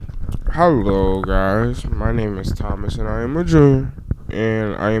Hello, guys. My name is Thomas, and I am a junior.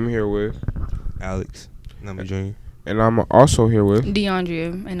 And I am here with, Alex, and I'm a junior. and I'm also here with.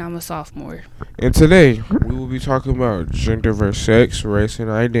 DeAndrea, and I'm a sophomore. And today, we will be talking about gender versus sex, race, and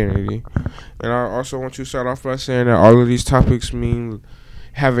identity. And I also want to start off by saying that all of these topics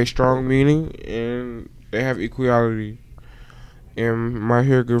have a strong meaning, and they have equality. And my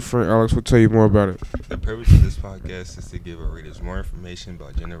here good friend Alex will tell you more about it. The purpose of this podcast is to give our readers more information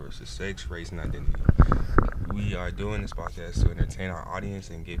about gender versus sex, race, and identity. We are doing this podcast to entertain our audience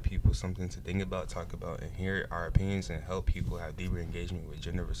and give people something to think about, talk about, and hear our opinions and help people have deeper engagement with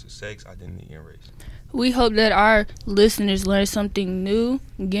gender versus sex, identity, and race. We hope that our listeners learn something new,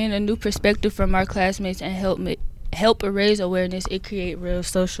 gain a new perspective from our classmates, and help raise awareness and create real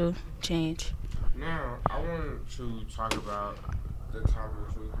social change. Now, I wanted to talk about the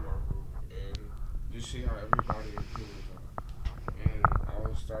topics with Marvel and just see how everybody opinions are. And I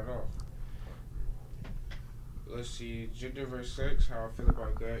will start off. Let's see, gender versus sex. How I feel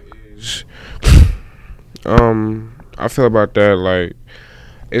about that is, I feel about that like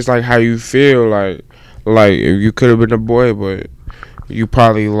it's like how you feel like if you could have been a boy, but you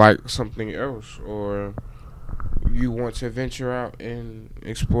probably like something else, or you want to venture out and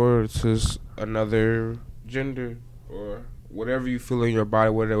explore to another gender, or whatever you feel in your body,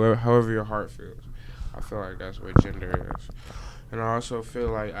 whatever, however your heart feels. I feel like that's what gender is. And I also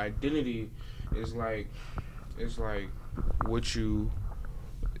feel like identity is like, it's like what your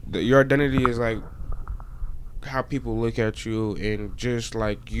identity is like how people look at you, and just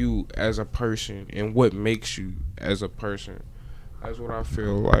like you as a person and what makes you as a person. That's what I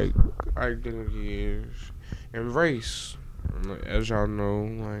feel like identity is. And race, as y'all know,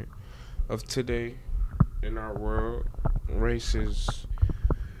 like of today in our world, race is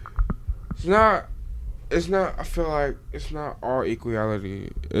it's not I feel like it's not all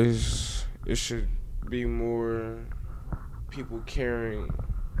equality. It should be more people caring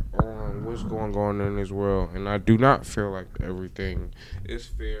on what's going on in this world, and I do not feel like everything is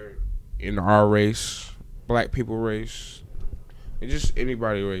fair in our race, black people race, and just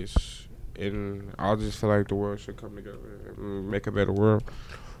anybody race. And I just feel like the world should come together and make a better world.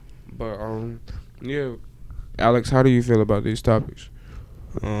 But yeah, Alex, how do you feel about these topics?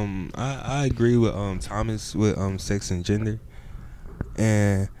 I agree with Thomas with sex and gender,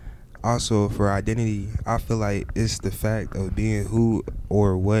 and also for identity, I feel like it's the fact of being who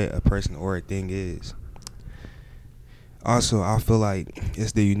or what a person or a thing is. Also, I feel like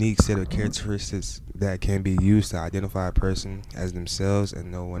it's the unique set of characteristics that can be used to identify a person as themselves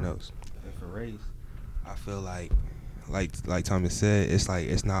and no one else. And for race, I feel like Thomas said, it's like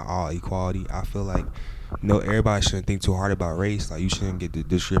it's not all equality. I feel like everybody shouldn't think too hard about race. Like you shouldn't get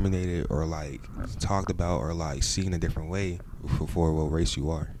discriminated or like talked about or like seen a different way for what race you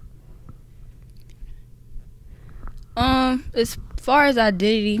are. As far as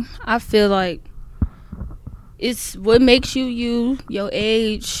identity, I feel like it's what makes you, your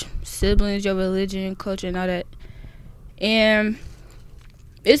age, siblings, your religion, culture, and all that. And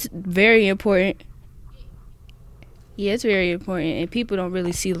it's very important. Yeah, it's very important, and people don't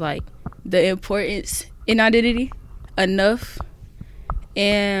really see like the importance in identity enough.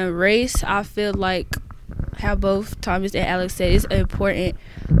 And race, I feel like how both Thomas and Alex said, it's important,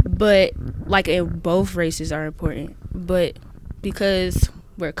 but like in both races are important, but because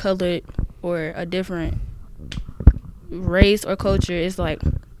we're colored or a different race or culture, it's like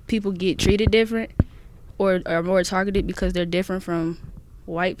people get treated different or are more targeted because they're different from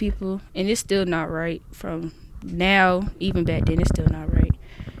white people, and it's still not right. From now, even back then, it's still not right.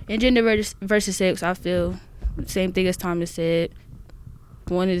 And gender versus sex, I feel the same thing as Thomas said.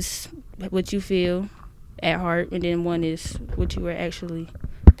 One is what you feel at heart, and then one is what you were actually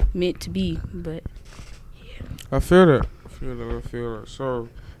meant to be. But yeah, I feel that. So,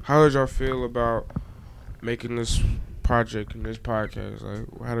 how did y'all feel about making this project and this podcast?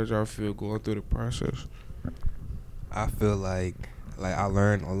 Like, how did y'all feel going through the process? I feel like I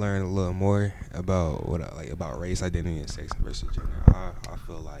learned a little more about about race, identity, and sex versus gender. I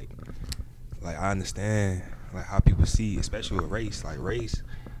feel like I understand like how people see, especially with race. Like race,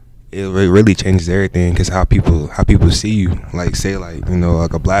 it really changes everything because how people see you. Like say like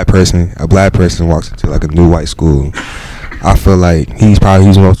like a black person walks into like a new white school. I feel like he's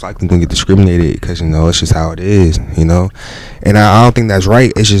most likely gonna get discriminated because it's just how it is, and I don't think that's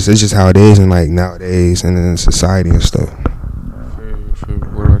right. It's just how it is, and like nowadays and in society and stuff.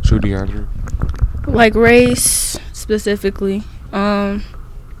 What about you, DeAndre? like race specifically,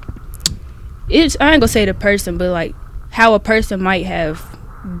 it's, I ain't gonna say the person, but like how a person might have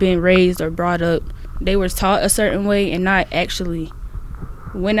been raised or brought up. They were taught a certain way and not actually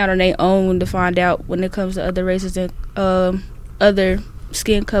went out on their own to find out when it comes to other races and other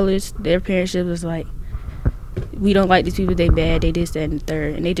skin colors. Their parents just was like, we don't like these people, they bad, they this, that, and the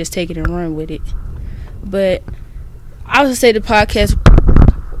third, and they just take it and run with it. But I would say the podcast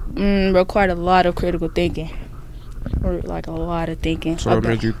required a lot of critical thinking, or like a lot of thinking. So it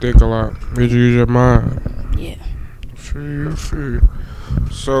made you think a lot, made you use your mind. Yeah. Sure.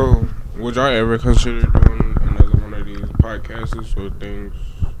 So, would y'all ever consider doing another one of these podcasts or things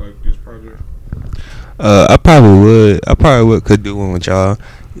like this project? I probably would could do one with y'all.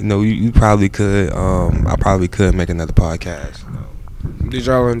 You know, you probably could. I probably could make another podcast. You know. Did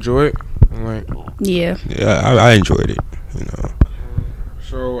y'all enjoy it? Like, Yeah. Yeah, I enjoyed it. You know.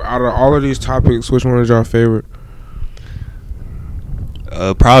 So, out of all of these topics, which one is y'all favorite?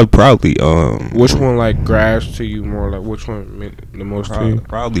 Probably. Which one like grabs to you more? Like, which one meant the most to you?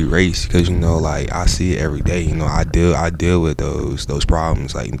 Probably race, because you know, like I see it every day. You know, I deal with those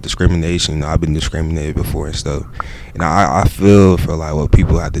problems, like discrimination. You know, I've been discriminated before and stuff, and I feel for like what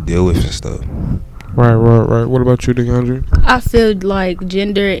people have to deal with and stuff. Right. What about you, DeAndre? I feel like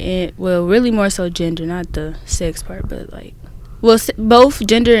gender and, well, really more so gender, not the sex part, but like, well, both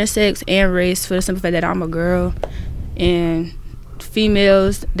gender and sex and race, for the simple fact that I'm a girl, and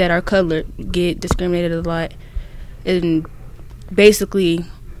females that are colored get discriminated a lot, and basically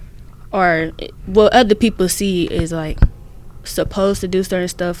are what other people see is like supposed to do certain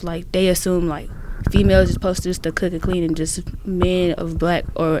stuff. Like they assume like females are supposed to just to cook and clean, and just men of black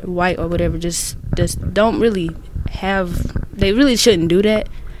or white or whatever just don't really have, they really shouldn't do that.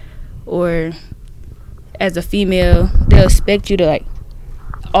 Or as a female, they'll expect you to like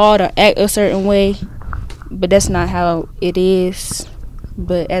all to act a certain way, but that's not how it is.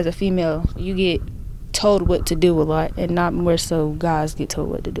 But as a female, you get told what to do a lot, and not more so guys get told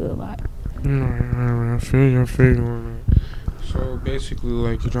what to do a lot. I feel you. So basically,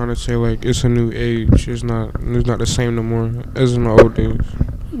 like, you're trying to say like it's a new age. It's not the same no more as in the old days.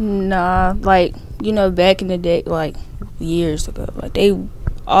 Nah, like, you know, back in the day, like years ago, like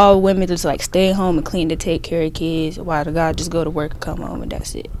all women just like stay home and clean to take care of kids, while the guy just go to work and come home and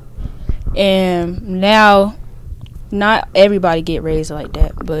that's it. And now, not everybody get raised like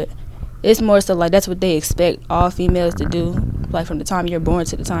that, but it's more so like that's what they expect all females to do. Like from the time you're born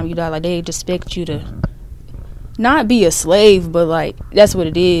to the time you die, like they just expect you to not be a slave, but like that's what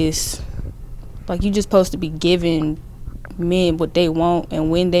it is. Like you just supposed to be giving men what they want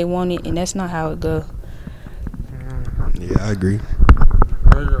and when they want it, and that's not how it go. Yeah, I agree.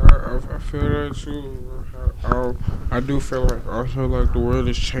 I feel that too. I do feel like also like the world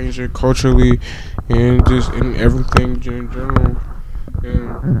is changing culturally and just in everything in general,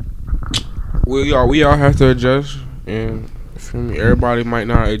 and we all have to adjust. And for me, everybody might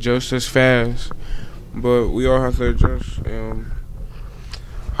not adjust as fast, but we all have to adjust. And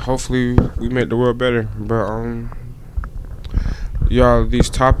hopefully, we make the world better. But y'all, these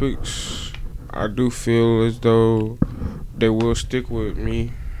topics, I do feel as though they will stick with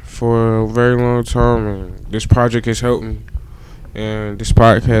me for a very long time, and this project has helped me, and this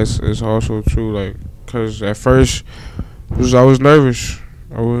podcast is also true. Like, cause at first, I was nervous.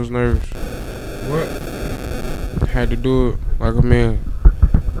 What? Had to do it like a man,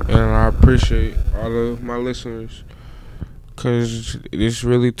 and I appreciate all of my listeners, cause this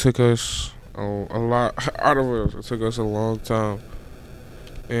really took us a lot out of us. It took us a long time,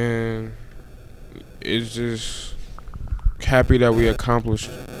 and it's just happy that we accomplished.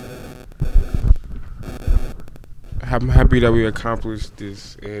 I'm happy that we accomplished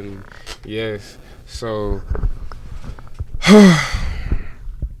this, and yes, so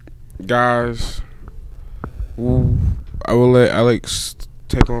guys, I will let Alex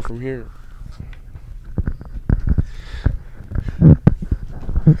take on from here.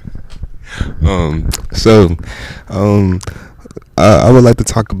 I would like to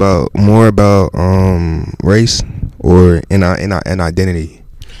talk more about race or in identity.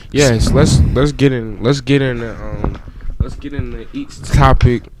 Yes, let's get into each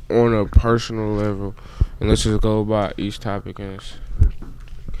topic on a personal level, and let's just go about each topic and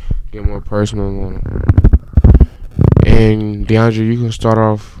get more personal on it. And DeAndre, you can start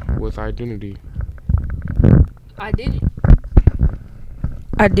off with identity.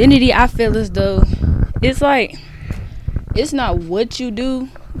 Identity, I feel as though it's like, it's not what you do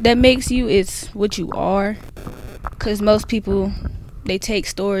that makes you, it's what you are. Because most people, they take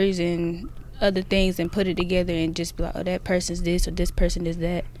stories and other things and put it together and just be like, oh, that person's this or this person is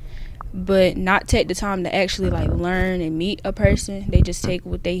that. But not take the time to actually like learn and meet a person. They just take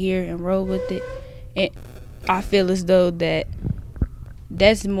what they hear and roll with it. And I feel as though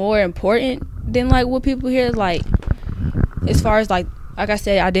that's more important than like what people hear. Like, as far as like like I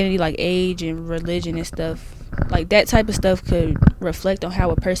said, identity like age and religion and stuff. Like that type of stuff could reflect on how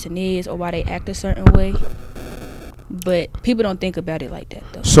a person is or why they act a certain way. But people don't think about it like that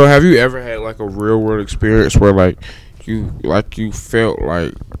though. So have you ever had like a real world experience where you felt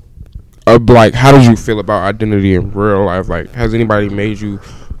like how did you feel about identity in real life? Like has anybody made you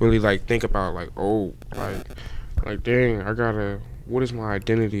really like think about like, oh, like dang, what is my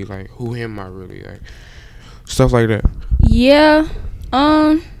identity? Like who am I really? Like stuff like that. Yeah.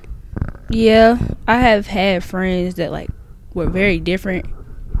 Yeah, I have had friends that like were very different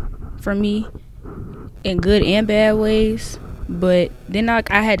from me in good and bad ways, but then I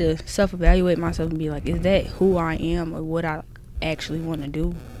had to self-evaluate myself and be like, is that who I am or what I actually want to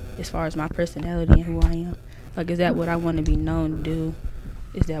do as far as my personality and who I am? Like, is that what I want to be known to do?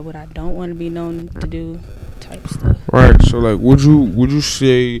 Is that what I don't want to be known to do? Type stuff. Right. So like, would you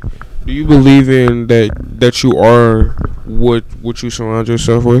say, do you believe in that you are what you surround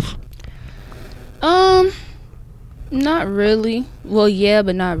yourself with? Not really. Well, yeah,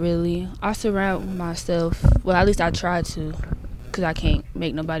 but not really. I surround myself, well, at least I try to, because I can't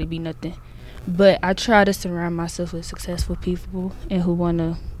make nobody be nothing. But I try to surround myself with successful people and who want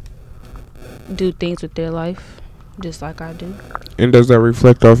to do things with their life, just like I do. And does that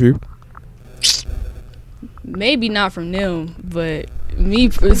reflect off you? Maybe not from them, but me,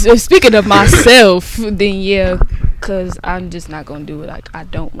 speaking of myself, then yeah, because I'm just not going to do what like I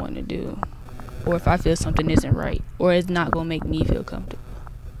don't want to do. Or if I feel something isn't right, or it's not gonna make me feel comfortable,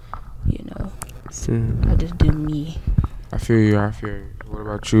 you know. I just do me. I feel you. What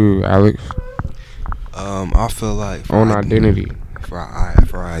about you, Alex? I feel like on identity. For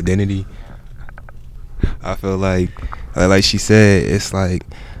our identity, I feel like she said, it's like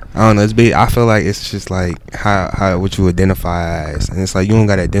I don't know. I feel like it's just like how what you identify as, and it's like you don't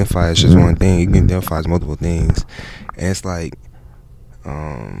gotta identify as just one thing. You can identify as multiple things, and it's like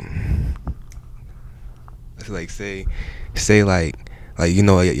it's like say like you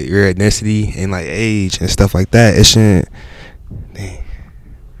know your ethnicity and like age and stuff like that. It shouldn't. Dang.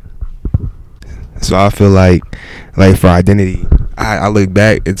 So I feel like for identity, I look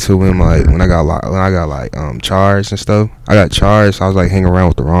back into when I got charged and stuff. I got charged. So I was like hanging around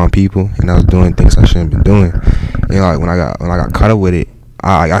with the wrong people, and I was doing things I shouldn't have been doing. And like when I got caught up with it,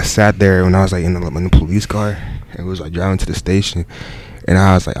 I sat there when I was like in the police car and was like driving to the station, and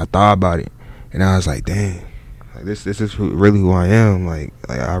I was like I thought about it, and I was like, dang. This is really who I am. Like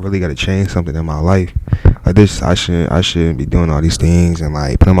I really got to change something in my life. Like this, I shouldn't be doing all these things and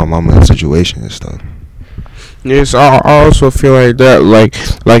like putting my mama in a situation and stuff. Yes, I also feel like that.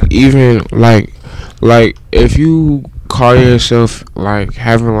 Like even like if you call yourself like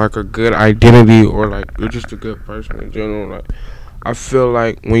having like a good identity or like you're just a good person in general, like I feel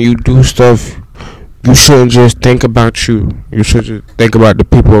like when you do stuff, you shouldn't just think about you. You should just think about the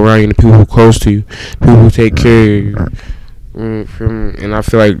people around you, the people close to you, the people who take care of you. And I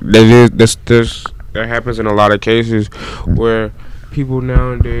feel like that happens in a lot of cases where people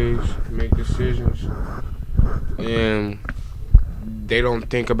nowadays make decisions and they don't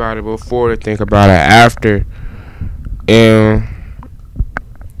think about it before, they think about it after. And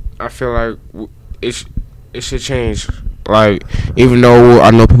I feel like it should change. Like, even though I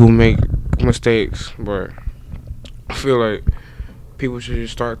know people make mistakes, but I feel like people should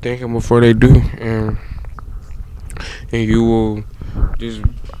just start thinking before they do, and you will just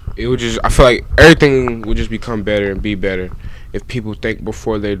I feel like everything will just become better and be better if people think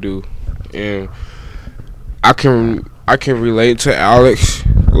before they do. And I can relate to Alex.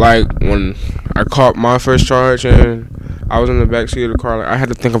 Like when I caught my first charge and I was in the backseat of the car, like I had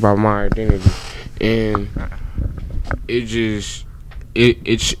to think about my identity, and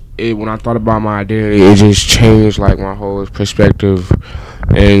when I thought about my identity, it just changed like my whole perspective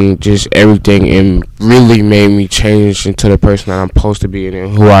and just everything, and really made me change into the person that I'm supposed to be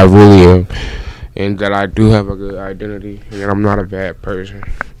and who I really am, and that I do have a good identity and that I'm not a bad person.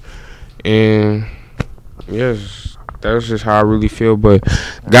 And yes, that's just how I really feel. But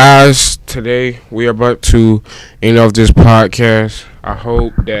guys, today we are about to end off this podcast. I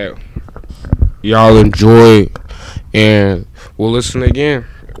hope that y'all enjoy it, and we'll listen again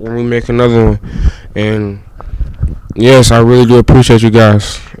when we make another one. And yes, I really do appreciate you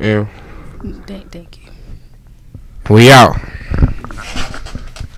guys. And Thank you. we out.